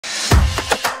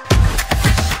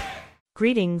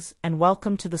Greetings and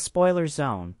welcome to the Spoiler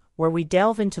Zone, where we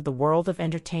delve into the world of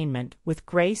entertainment with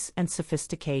grace and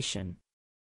sophistication.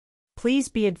 Please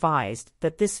be advised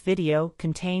that this video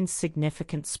contains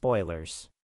significant spoilers.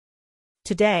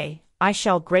 Today, I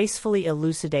shall gracefully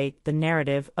elucidate the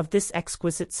narrative of this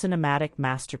exquisite cinematic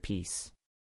masterpiece.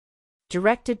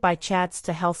 Directed by Chad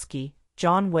Stahelski,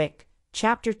 John Wick,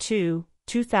 Chapter 2,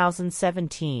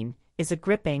 2017, is a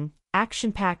gripping,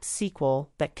 action-packed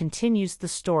sequel that continues the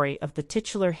story of the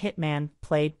titular hitman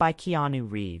played by Keanu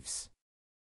Reeves.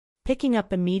 Picking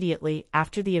up immediately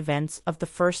after the events of the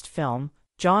first film,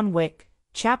 John Wick,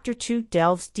 Chapter 2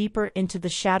 delves deeper into the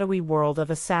shadowy world of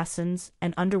assassins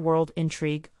and underworld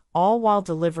intrigue, all while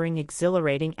delivering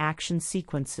exhilarating action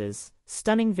sequences,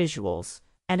 stunning visuals,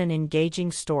 and an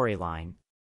engaging storyline.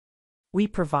 We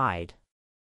provide.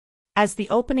 As the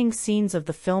opening scenes of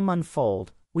the film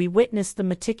unfold, we witness the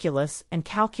meticulous and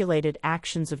calculated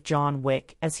actions of John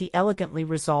Wick as he elegantly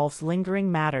resolves lingering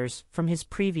matters from his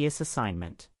previous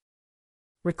assignment.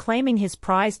 Reclaiming his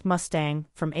prized Mustang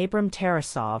from Abram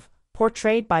Tarasov,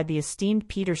 portrayed by the esteemed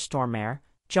Peter Stormare,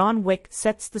 John Wick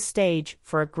sets the stage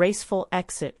for a graceful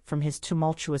exit from his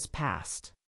tumultuous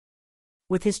past.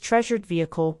 With his treasured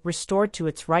vehicle restored to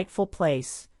its rightful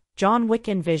place, John Wick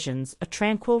envisions a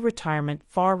tranquil retirement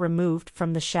far removed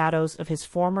from the shadows of his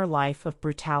former life of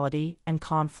brutality and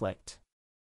conflict.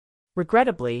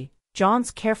 Regrettably,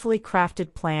 John's carefully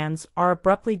crafted plans are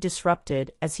abruptly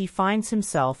disrupted as he finds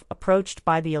himself approached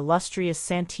by the illustrious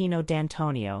Santino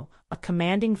D'Antonio, a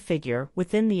commanding figure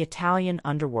within the Italian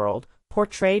underworld,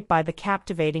 portrayed by the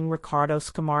captivating Riccardo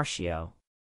Scamarcio.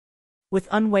 With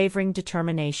unwavering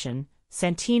determination,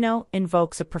 Santino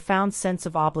invokes a profound sense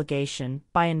of obligation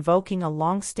by invoking a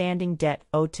long-standing debt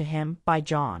owed to him by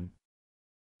John.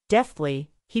 Deftly,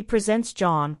 he presents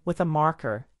John with a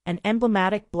marker, an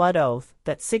emblematic blood oath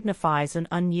that signifies an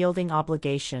unyielding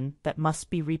obligation that must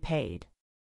be repaid.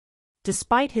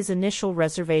 Despite his initial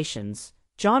reservations,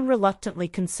 John reluctantly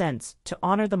consents to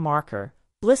honor the marker,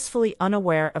 blissfully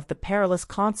unaware of the perilous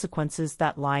consequences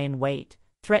that lie in wait,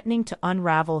 threatening to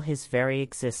unravel his very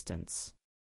existence.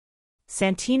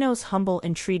 Santino's humble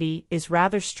entreaty is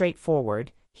rather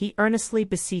straightforward. He earnestly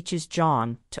beseeches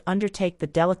John to undertake the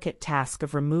delicate task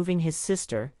of removing his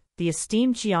sister, the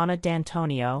esteemed Gianna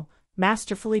D'Antonio,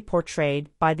 masterfully portrayed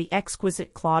by the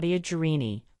exquisite Claudia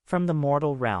Girini, from the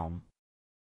mortal realm.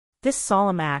 This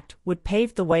solemn act would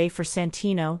pave the way for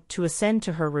Santino to ascend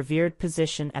to her revered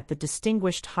position at the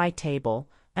distinguished High Table,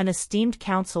 an esteemed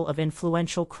council of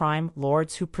influential crime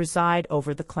lords who preside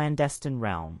over the clandestine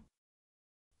realm.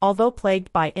 Although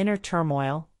plagued by inner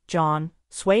turmoil, John,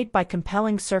 swayed by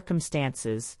compelling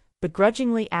circumstances,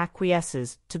 begrudgingly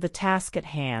acquiesces to the task at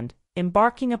hand,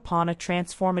 embarking upon a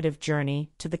transformative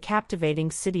journey to the captivating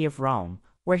city of Rome,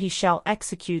 where he shall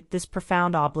execute this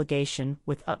profound obligation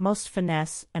with utmost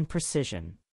finesse and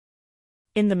precision.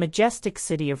 In the majestic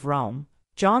city of Rome,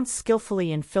 John skillfully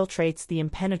infiltrates the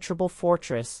impenetrable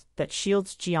fortress that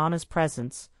shields Gianna's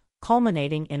presence,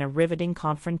 culminating in a riveting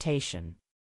confrontation.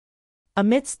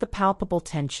 Amidst the palpable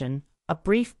tension, a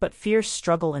brief but fierce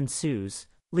struggle ensues,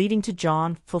 leading to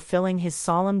John fulfilling his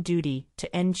solemn duty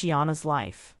to end Gianna's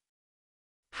life.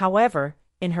 However,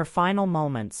 in her final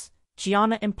moments,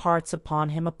 Gianna imparts upon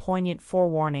him a poignant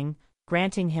forewarning,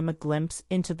 granting him a glimpse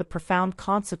into the profound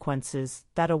consequences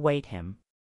that await him.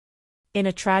 In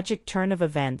a tragic turn of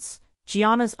events,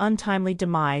 Gianna's untimely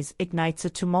demise ignites a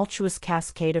tumultuous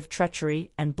cascade of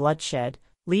treachery and bloodshed,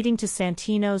 leading to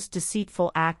Santino's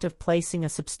deceitful act of placing a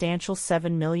substantial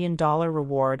 $7 million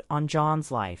reward on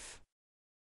John's life.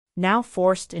 Now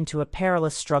forced into a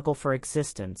perilous struggle for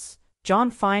existence,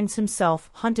 John finds himself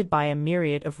hunted by a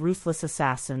myriad of ruthless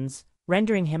assassins,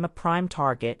 rendering him a prime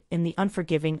target in the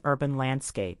unforgiving urban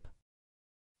landscape.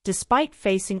 Despite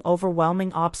facing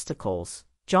overwhelming obstacles,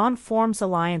 John forms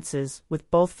alliances with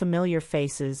both familiar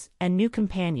faces and new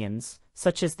companions,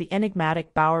 such as the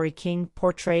enigmatic Bowery King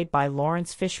portrayed by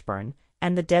Lawrence Fishburne,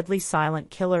 and the deadly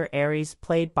silent killer Ares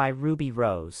played by Ruby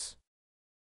Rose.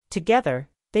 Together,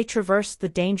 they traverse the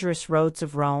dangerous roads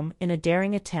of Rome in a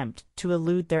daring attempt to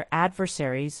elude their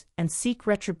adversaries and seek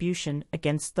retribution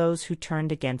against those who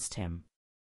turned against him.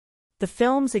 The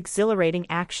film's exhilarating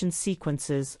action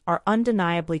sequences are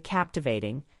undeniably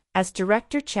captivating, as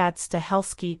director Chad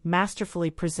Stahelski masterfully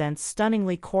presents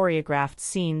stunningly choreographed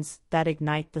scenes that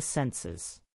ignite the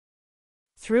senses.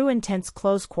 Through intense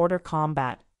close-quarter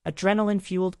combat,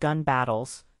 adrenaline-fueled gun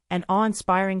battles, and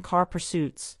awe-inspiring car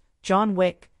pursuits, John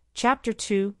Wick, Chapter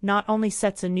 2 not only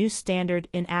sets a new standard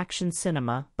in action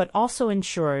cinema but also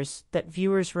ensures that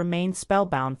viewers remain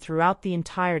spellbound throughout the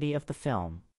entirety of the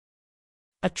film.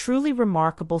 A truly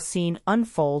remarkable scene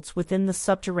unfolds within the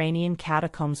subterranean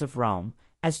catacombs of Rome,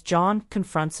 as John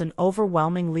confronts an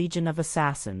overwhelming legion of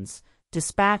assassins,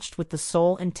 dispatched with the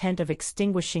sole intent of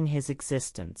extinguishing his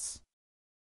existence.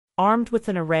 Armed with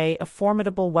an array of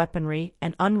formidable weaponry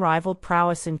and unrivaled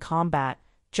prowess in combat,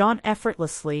 John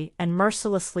effortlessly and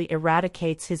mercilessly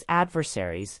eradicates his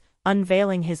adversaries,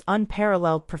 unveiling his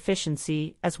unparalleled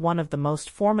proficiency as one of the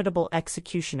most formidable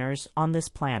executioners on this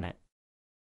planet.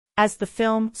 As the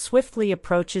film swiftly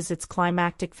approaches its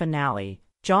climactic finale,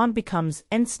 John becomes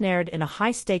ensnared in a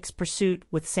high-stakes pursuit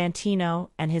with Santino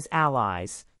and his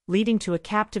allies, leading to a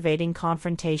captivating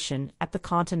confrontation at the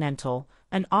Continental,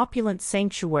 an opulent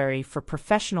sanctuary for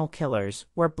professional killers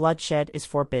where bloodshed is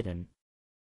forbidden.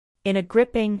 In a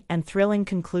gripping and thrilling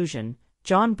conclusion,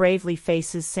 John bravely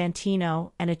faces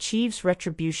Santino and achieves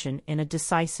retribution in a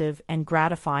decisive and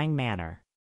gratifying manner.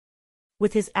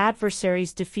 With his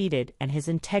adversaries defeated and his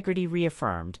integrity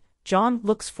reaffirmed, John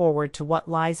looks forward to what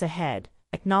lies ahead,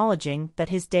 acknowledging that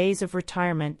his days of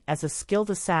retirement as a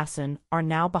skilled assassin are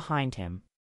now behind him.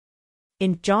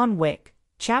 In John Wick,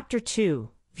 Chapter 2,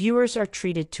 viewers are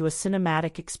treated to a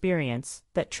cinematic experience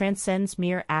that transcends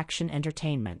mere action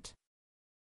entertainment.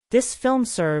 This film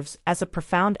serves as a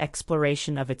profound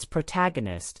exploration of its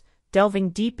protagonist, delving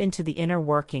deep into the inner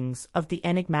workings of the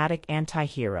enigmatic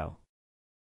anti-hero.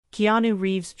 Keanu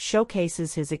Reeves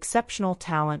showcases his exceptional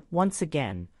talent once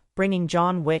again, bringing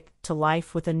John Wick to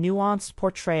life with a nuanced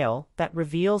portrayal that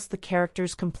reveals the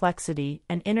character's complexity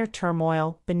and inner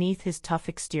turmoil beneath his tough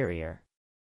exterior.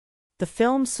 The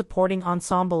film's supporting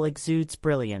ensemble exudes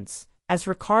brilliance, as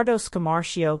Riccardo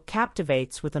Scamarcio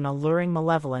captivates with an alluring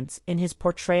malevolence in his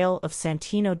portrayal of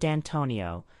Santino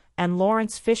D'Antonio, and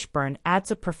Lawrence Fishburne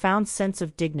adds a profound sense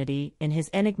of dignity in his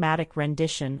enigmatic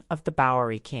rendition of the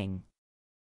Bowery King.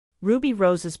 Ruby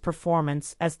Rose's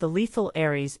performance as the lethal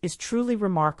Ares is truly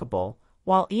remarkable,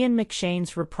 while Ian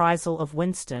McShane's reprisal of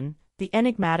Winston, the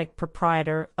enigmatic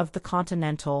proprietor of the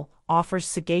Continental, offers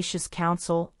sagacious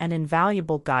counsel and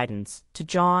invaluable guidance to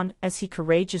John as he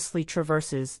courageously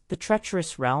traverses the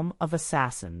treacherous realm of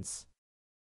assassins.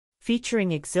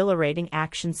 Featuring exhilarating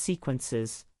action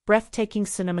sequences, breathtaking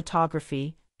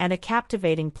cinematography, and a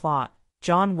captivating plot,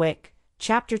 John Wick,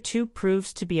 Chapter 2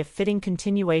 proves to be a fitting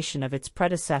continuation of its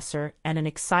predecessor and an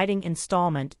exciting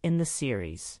installment in the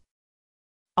series.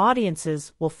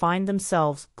 Audiences will find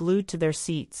themselves glued to their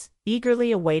seats,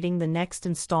 eagerly awaiting the next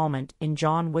installment in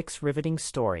John Wick's riveting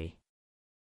story.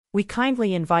 We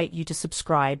kindly invite you to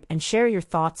subscribe and share your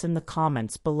thoughts in the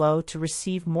comments below to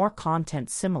receive more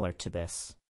content similar to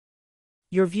this.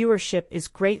 Your viewership is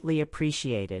greatly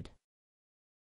appreciated.